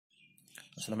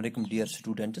Assalamu alaikum dear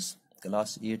students.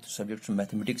 Class 8 subject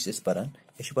mathematics is paran.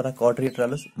 यह पान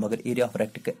quadrilaterals मगर area of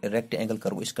rectangle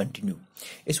करो इस continue.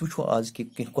 इस वुचो आज के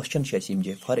question Yama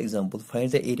for example find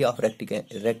the area of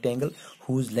rectangle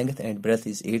whose length and breadth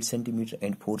is 8 cm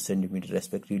and 4 cm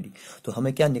respectively. तो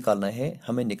हमें क्या निकालना है?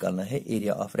 हमें निकालना है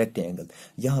area of rectangle.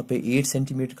 यहाँ पे 8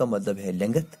 cm का मतलब है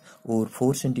length और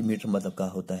 4 cm मतलब का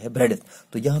होता है breadth.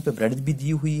 तो यहाँ पे breadth भी दी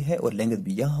हुई है और length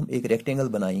भी. यहाँ हम एक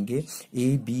rectangle बनाएंगे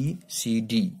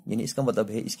ABCD, यानी इसका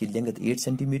मतलब है इसकी length 8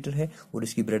 cm है और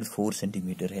इसकी breadth 4 cm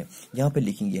है. यहाँ पे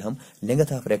लिखेंगे हम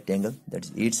length of rectangle that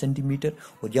is 8 centimetre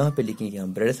और यहाँ पे लिखेंगे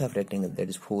हम breadth of rectangle that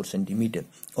is 4 centimetre.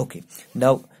 Okay,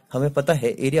 now हमें पता है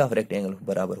एरिया ऑफ रेक्टेंगल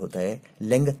बराबर होता है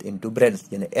लेंथ इनटू ब्रेड्थ,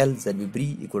 यानी L ZB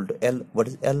equal to L. What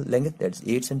is L? Length that is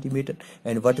 8 centimetre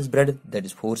and what is breadth? That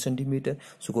is 4 centimetre.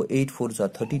 सो को 8 4 are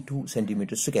 32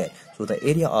 centimetre square. So the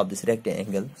area of this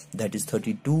rectangle that is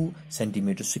 32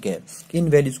 centimetre square. In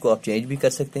values को आप change भी कर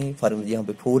सकते हैं. For example यहाँ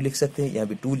पे 4 लिख सकते हैं, यहाँ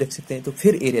पे 2 लिख सकते हैं, तो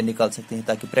फिर एरिया निकाल सकते हैं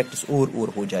ताकि प्रैक्टिस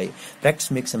और हो जाए.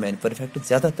 Practice makes a man perfect.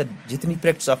 ज्यादातर जितनी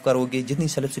प्रैक्टिस आप करोगे, जितनी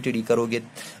सेल्फ स्टडी करोगे,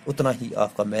 उतना ही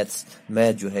आपका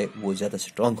मैथ जो है वो ज्यादा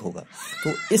स्ट्रांग होगा.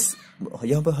 तो इस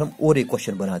यहाँ पर हम और एक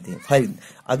क्वेश्चन बनाते हैं. फाइल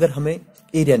अगर हमें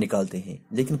एरिया निकालते हैं,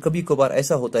 लेकिन कभी कभार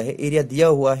ऐसा होता है एरिया दिया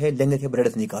हुआ है, लेंथ या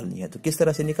ब्रेड्थ निकालनी है, तो किस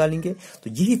तरह से निकालेंगे? तो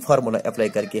यही फार्मूला अप्लाई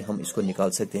करके हम इसको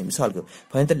निकाल सकते हैं. मिसाल को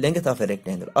find the length of a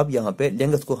rectangle. अब यहाँ पे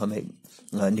लेंथ को हमें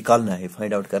निकालना है,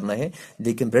 फाइंड आउट करना है,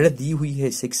 लेकिन ब्रेड्थ दी हुई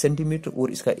है 6 सेंटीमीटर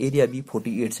और इसका एरिया भी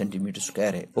 48 सेंटीमीटर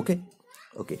स्क्वायर है.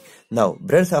 Okay, now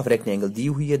breadth of rectangle दी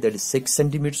हुई है that is 6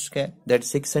 centimetre square, that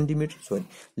 6 centimetre sorry.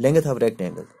 Length of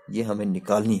rectangle ये हमें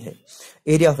निकालनी है.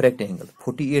 Area of rectangle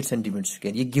 48 centimetre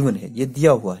square ये गिवन है, ये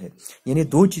दिया हुआ है. यानी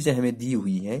दो चीजें हमें दी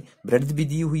हुई हैं, ब्रेड्थ भी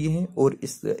दी हुई है और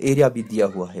इस एरिया भी दिया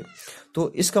हुआ है.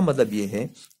 तो इसका मतलब ये है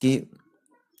कि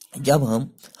जब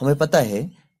हमें पता है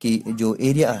कि जो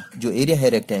एरिया है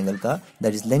रेक्टेंगल का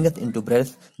that is length into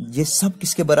breadth, ये सब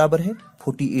किसके बराबर है?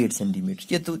 48 सेंटीमीटर.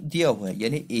 ये तो दिया हुआ है,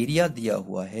 यानी एरिया दिया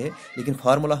हुआ है, लेकिन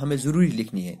फार्मूला हमें जरूरी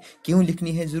लिखनी है. क्यों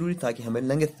लिखनी है जरूरी? ताकि हमें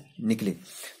लेंथ निकले.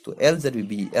 तो L ZB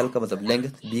B, L का मतलब लेंथ,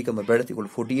 B का मतलब breadth equal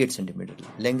 48 centimetre.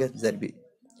 Length ZB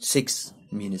 6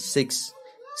 means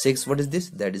 6 what is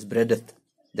this? That is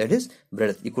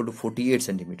breadth equal to 48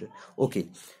 centimetre. Okay,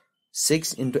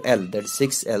 6 into L that is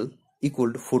 6L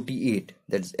equal to 48,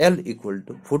 that is L equal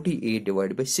to 48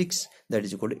 divided by 6 that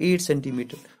is equal to 8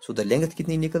 centimetre. So the length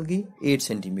कितनी निकल गई? 8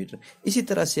 centimetre. इसी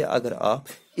तरह से अगर आप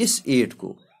इस 8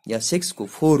 को या 6 को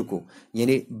 4 को,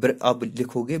 यानी आप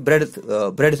लिखोगे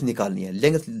ब्रेड्थ निकालनी है,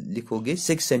 लेंथ लिखोगे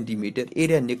 6 सेंटीमीटर,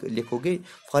 एरिया लिखोगे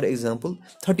फॉर एग्जांपल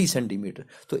 30 सेंटीमीटर.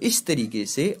 तो इस तरीके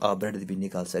से आप ब्रेड्थ भी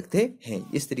निकाल सकते हैं,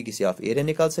 इस तरीके से आप एरिया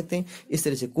निकाल सकते हैं. इस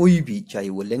तरह से कोई भी, चाहे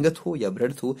वो लेंथ हो या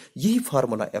ब्रेड्थ हो, यही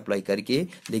फार्मूला अप्लाई करके,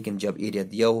 लेकिन जब एरिया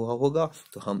दिया हुआ होगा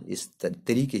तो हम इस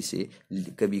तरीके से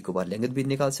कभी कभार लेंथ भी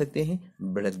निकाल सकते हैं,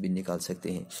 ब्रेड्थ भी निकाल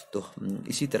सकते हैं. तो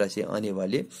इसी तरह से आने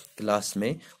वाले क्लास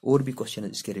में और भी क्वेश्चन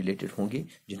इसके रिलेटेड होंगे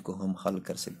जिनको हम हल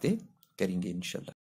करेंगे इंशाल्लाह.